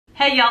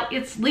Hey y'all,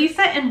 it's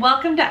Lisa and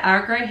welcome to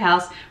Our Great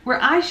House, where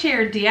I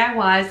share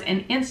DIYs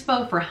and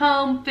inspo for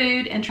home,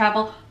 food, and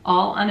travel,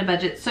 all on a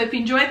budget. So if you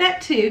enjoy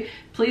that too,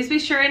 please be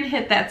sure and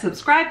hit that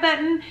subscribe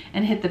button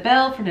and hit the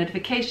bell for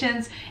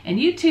notifications, and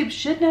YouTube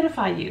should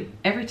notify you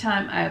every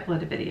time I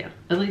upload a video.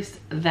 At least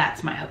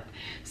that's my hope.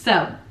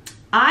 So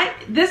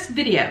this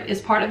video is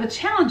part of a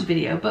challenge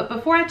video, but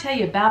before I tell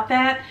you about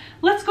that,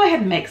 let's go ahead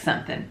and make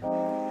something.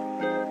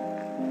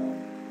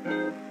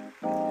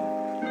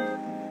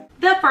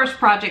 The first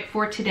project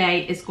for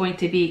today is going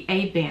to be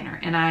a banner,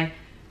 and I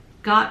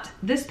got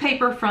this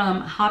paper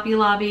from Hobby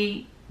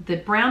Lobby. The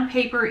brown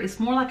paper is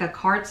more like a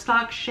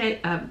cardstock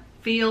shape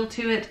feel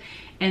to it,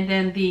 and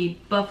then the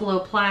buffalo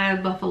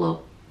plaid,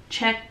 buffalo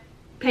check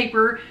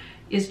paper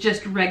is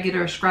just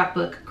regular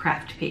scrapbook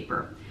craft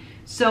paper.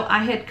 So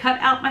I had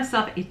cut out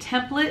myself a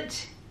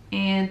template,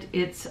 and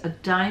it's a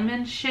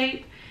diamond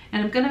shape,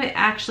 and I'm going to be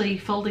actually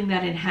folding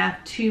that in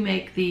half to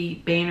make the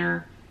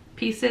banner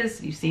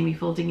pieces. You see me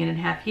folding it in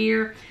half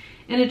here,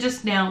 and it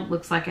just now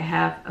looks like I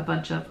have a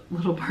bunch of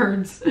little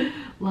birds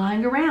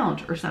lying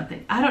around or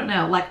something. I don't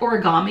know, like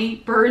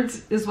origami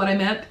birds is what I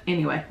meant.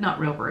 Anyway, not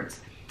real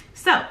birds.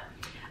 So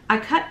I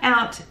cut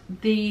out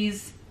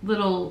these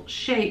little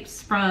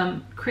shapes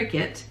from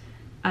Cricut,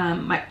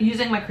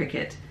 using my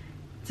Cricut.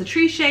 It's a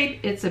tree shape,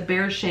 it's a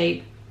bear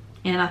shape,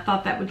 and I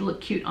thought that would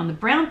look cute on the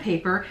brown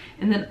paper,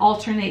 and then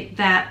alternate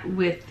that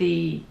with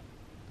the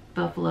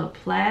buffalo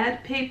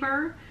plaid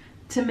paper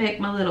to make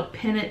my little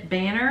pennant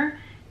banner.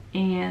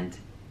 And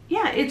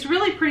yeah, it's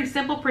really pretty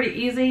simple, pretty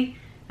easy.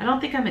 I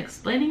don't think I'm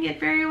explaining it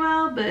very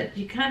well, but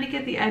you kind of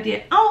get the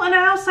idea. Oh, and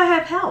I also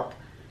have help.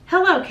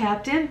 Hello,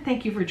 Captain.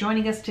 Thank you for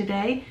joining us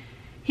today.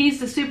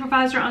 He's the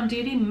supervisor on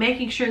duty,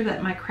 making sure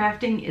that my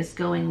crafting is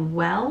going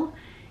well,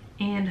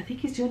 and I think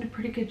he's doing a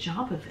pretty good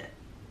job of it.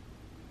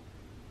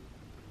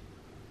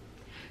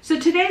 So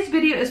today's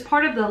video is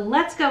part of the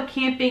Let's Go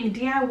Camping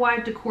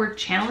DIY Decor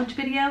Challenge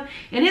video,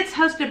 and it's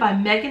hosted by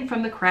Megan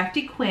from the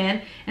Crafty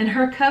Quinn, and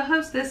her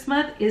co-host this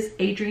month is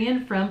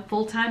Adrienne from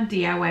Full-Time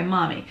DIY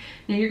Mommy.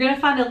 Now you're going to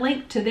find a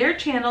link to their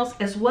channels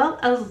as well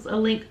as a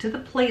link to the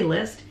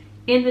playlist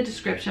in the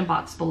description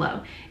box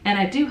below, and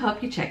I do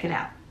hope you check it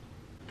out.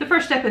 The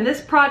first step in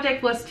this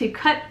project was to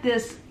cut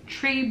this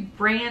tree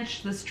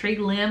branch, this tree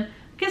limb.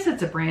 I guess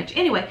it's a branch.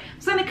 Anyway, I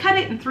was going to cut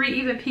it in 3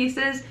 even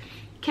pieces.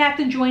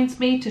 Captain joins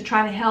me to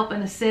try to help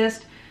and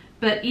assist,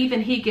 but even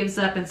he gives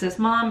up and says,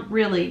 Mom,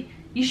 really,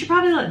 you should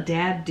probably let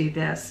Dad do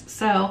this.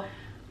 So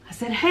I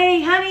said,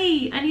 hey,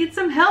 honey, I need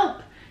some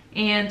help,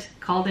 and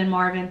called in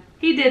Marvin.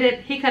 He did it.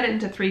 He cut it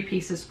into 3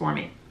 pieces for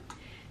me.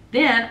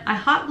 Then I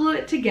hot glue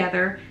it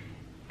together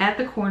at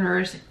the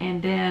corners,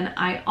 and then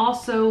I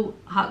also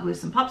hot glue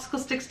some popsicle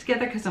sticks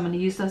together because I'm going to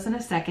use those in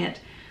a second.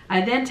 I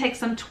then take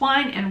some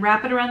twine and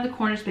wrap it around the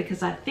corners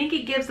because I think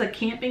it gives a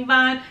camping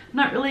vibe. I'm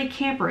not really a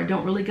camper. I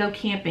don't really go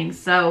camping.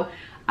 So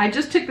I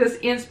just took this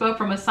inspo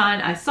from a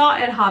sign I saw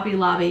at Hobby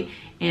Lobby,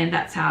 and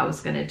that's how I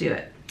was going to do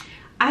it.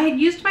 I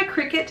had used my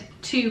Cricut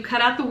to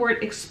cut out the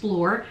word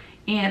explore,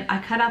 and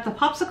I cut out the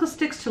popsicle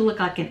sticks to look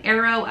like an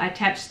arrow. I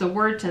attached the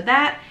word to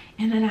that,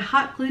 and then I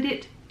hot glued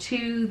it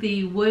to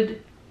the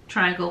wood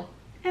triangle,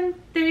 and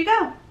there you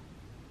go.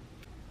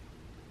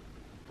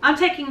 I'm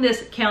taking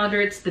this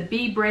calendar. It's the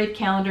Be Brave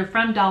calendar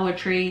from Dollar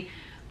Tree.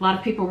 A lot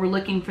of people were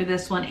looking for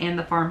this one and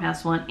the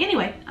farmhouse one.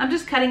 Anyway, I'm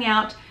just cutting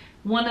out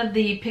one of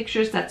the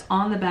pictures that's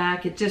on the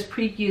back. It just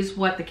previews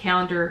what the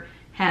calendar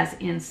has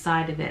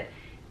inside of it.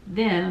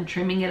 Then I'm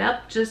trimming it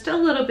up just a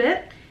little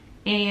bit,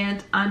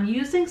 and I'm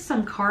using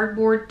some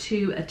cardboard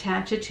to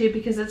attach it to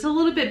because it's a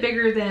little bit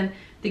bigger than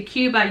the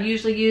cube I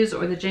usually use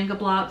or the Jenga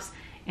blocks.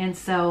 And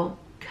so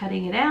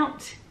cutting it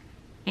out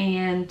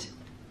and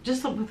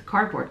just with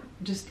cardboard,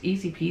 just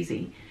easy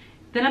peasy.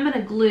 Then I'm going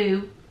to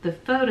glue the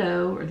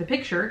photo or the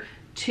picture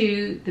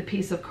to the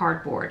piece of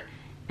cardboard.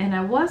 And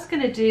I was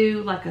going to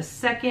do like a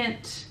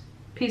second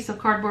piece of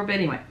cardboard, but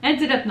anyway, I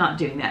ended up not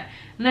doing that.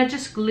 And I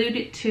just glued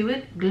it to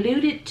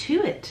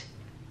it.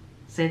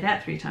 Say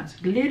that 3 times.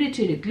 Glued it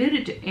to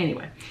it.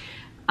 Anyway,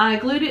 I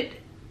glued it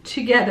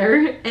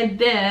together, and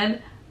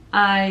then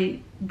I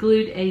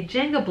glued a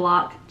Jenga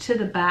block to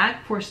the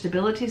back for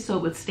stability so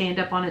it would stand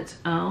up on its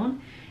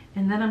own.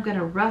 And then I'm going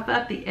to rough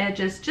up the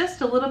edges just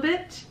a little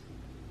bit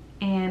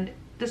and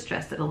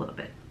distress it a little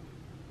bit.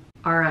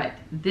 All right,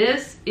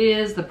 this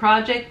is the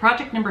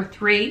project number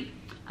 3.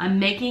 I'm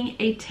making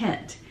a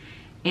tent,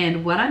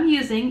 and what I'm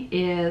using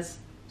is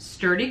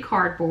sturdy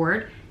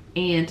cardboard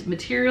and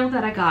material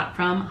that I got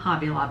from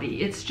Hobby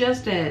Lobby. It's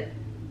just a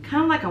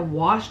kind of like a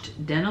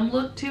washed denim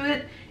look to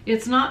it.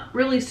 It's not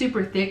really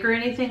super thick or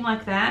anything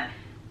like that,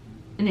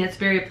 and it's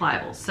very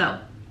pliable. So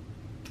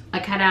I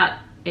cut out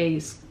a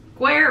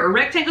square or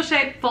rectangle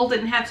shape, fold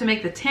it in half to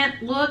make the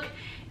tent look,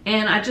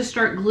 and I just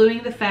start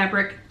gluing the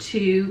fabric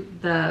to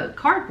the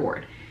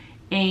cardboard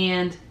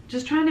and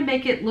just trying to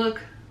make it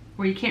look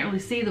where you can't really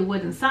see the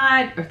wood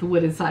inside, or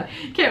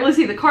can't really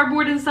see the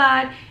cardboard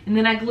inside, and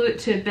then I glue it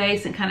to a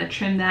base and kind of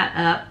trim that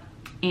up,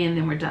 and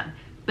then we're done.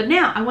 But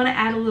now I want to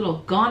add a little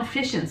gone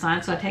fishing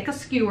sign. So I take a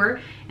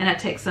skewer and I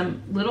take a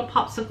little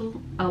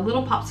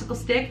popsicle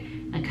stick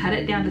and cut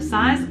it down to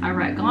size. I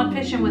write gone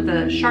fishing with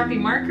a Sharpie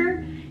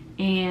marker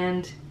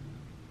and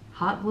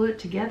hot glue it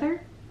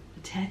together,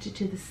 attach it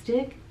to the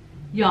stick.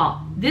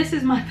 Y'all, this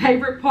is my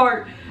favorite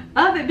part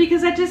of it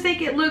because I just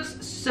think it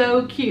looks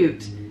so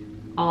cute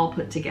all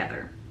put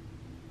together.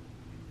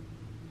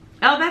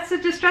 Oh, that's the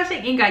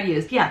distressing ink I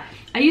used. Yeah,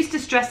 I used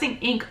distressing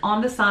ink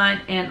on the sign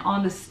and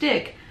on the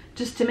stick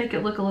just to make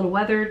it look a little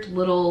weathered, a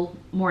little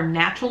more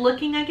natural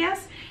looking, I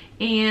guess.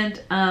 And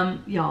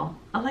y'all,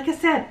 like I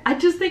said, I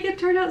just think it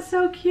turned out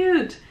so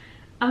cute.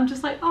 I'm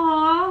just like,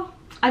 aw.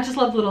 I just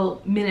love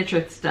little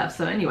miniature stuff.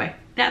 So anyway,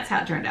 that's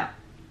how it turned out.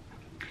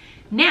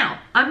 Now,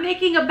 I'm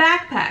making a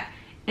backpack.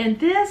 And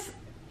this,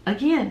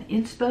 again,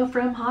 inspo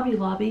from Hobby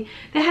Lobby.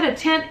 They had a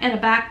tent and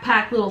a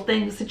backpack little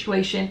thing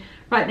situation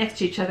right next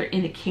to each other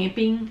in the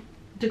camping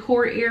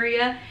decor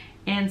area.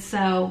 And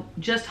so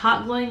just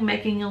hot gluing,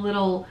 making a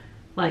little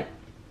like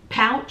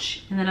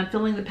pouch, and then I'm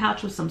filling the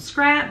pouch with some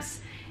scraps,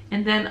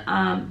 and then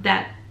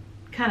that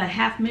kind of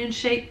half moon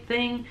shaped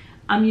thing,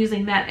 I'm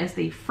using that as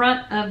the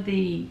front of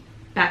the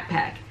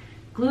backpack.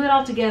 Glue it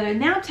all together.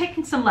 Now I'm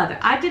taking some leather.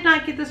 I did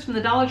not get this from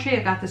the Dollar Tree.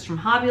 I got this from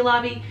Hobby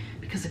Lobby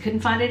because I couldn't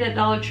find it at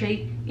Dollar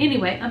Tree.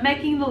 Anyway, I'm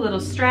making the little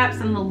straps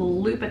and the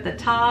little loop at the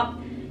top,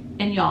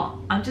 and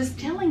y'all, I'm just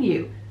telling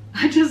you,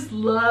 I just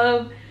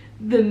love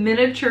the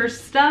miniature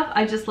stuff.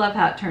 I just love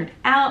how it turned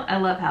out. I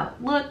love how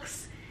it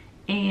looks.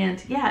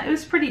 And yeah, it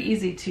was pretty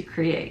easy to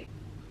create.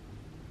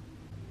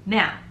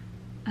 Now,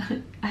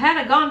 I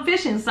had a gone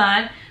fishing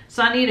sign,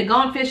 so I need a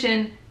gone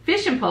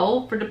fishing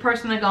pole for the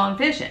person that gone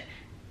fishing.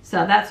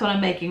 So that's what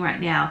I'm making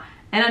right now.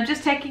 And I'm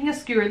just taking a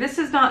skewer. This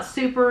is not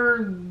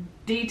super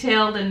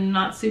detailed and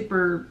not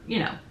super, you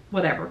know,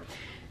 whatever.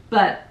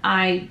 But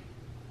I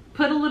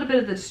put a little bit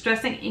of the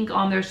distressing ink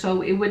on there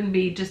so it wouldn't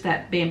be just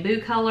that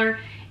bamboo color.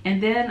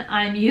 And then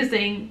I'm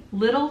using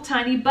little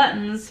tiny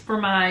buttons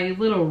for my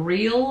little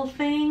reel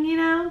thing, you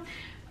know.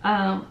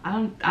 I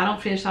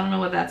don't fish, I don't know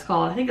what that's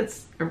called. I think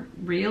it's a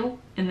reel,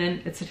 and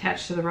then it's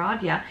attached to the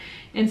rod, yeah.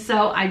 And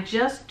so I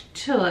just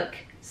took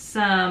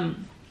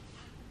some,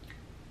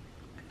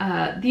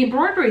 the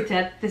embroidery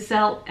set they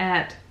sell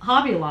at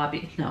Hobby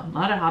Lobby. No,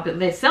 not at Hobby,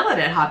 they sell it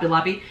at Hobby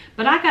Lobby,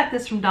 but I got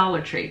this from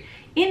Dollar Tree.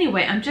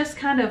 Anyway, I'm just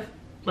kind of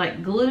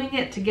like gluing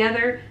it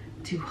together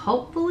to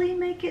hopefully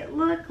make it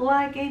look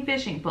like a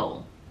fishing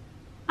pole.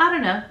 I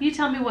don't know, you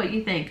tell me what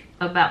you think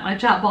about my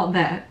job on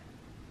that.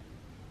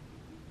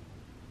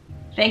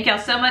 Thank y'all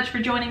so much for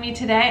joining me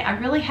today. I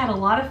really had a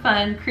lot of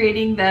fun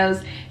creating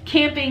those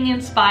camping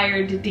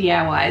inspired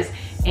DIYs,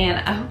 and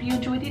I hope you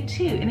enjoyed it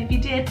too. And if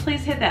you did,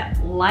 please hit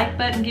that like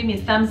button, give me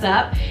a thumbs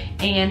up,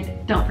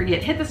 and don't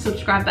forget, hit the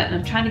subscribe button.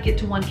 I'm trying to get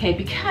to 1K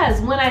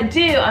because when I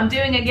do, I'm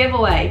doing a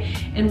giveaway.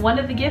 And one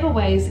of the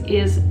giveaways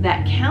is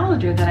that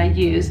calendar that I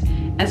used,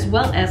 as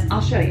well as,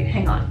 I'll show you,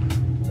 hang on.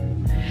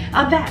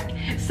 I'm back.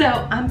 So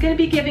I'm gonna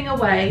be giving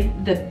away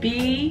the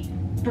Be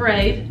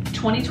Brave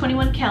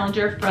 2021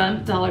 calendar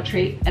from Dollar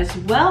Tree, as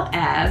well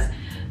as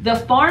the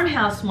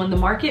farmhouse one, the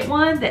market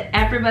one that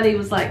everybody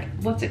was like,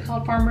 what's it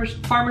called,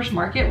 farmers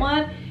market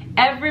one?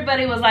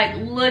 Everybody was like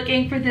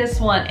looking for this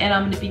one, and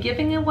I'm gonna be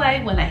giving it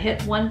away when I hit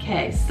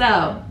 1K.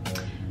 So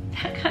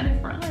that kind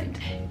of rhymed.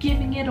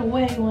 Giving it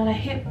away when I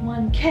hit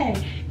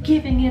 1K,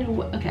 giving it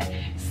away.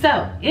 Okay,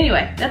 so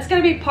anyway, that's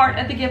gonna be part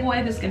of the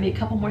giveaway. There's gonna be a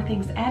couple more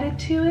things added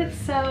to it.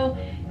 So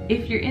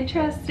if you're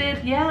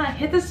interested, yeah,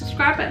 hit the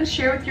subscribe button,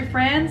 share with your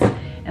friends,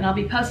 and I'll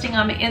be posting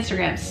on my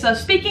Instagram. So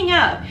speaking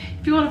of,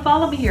 if you want to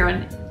follow me here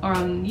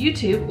on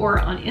YouTube or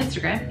on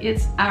Instagram,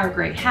 it's Our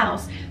Great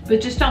House.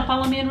 But just don't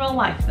follow me in real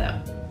life though,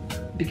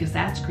 because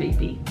that's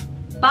creepy.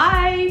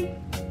 Bye.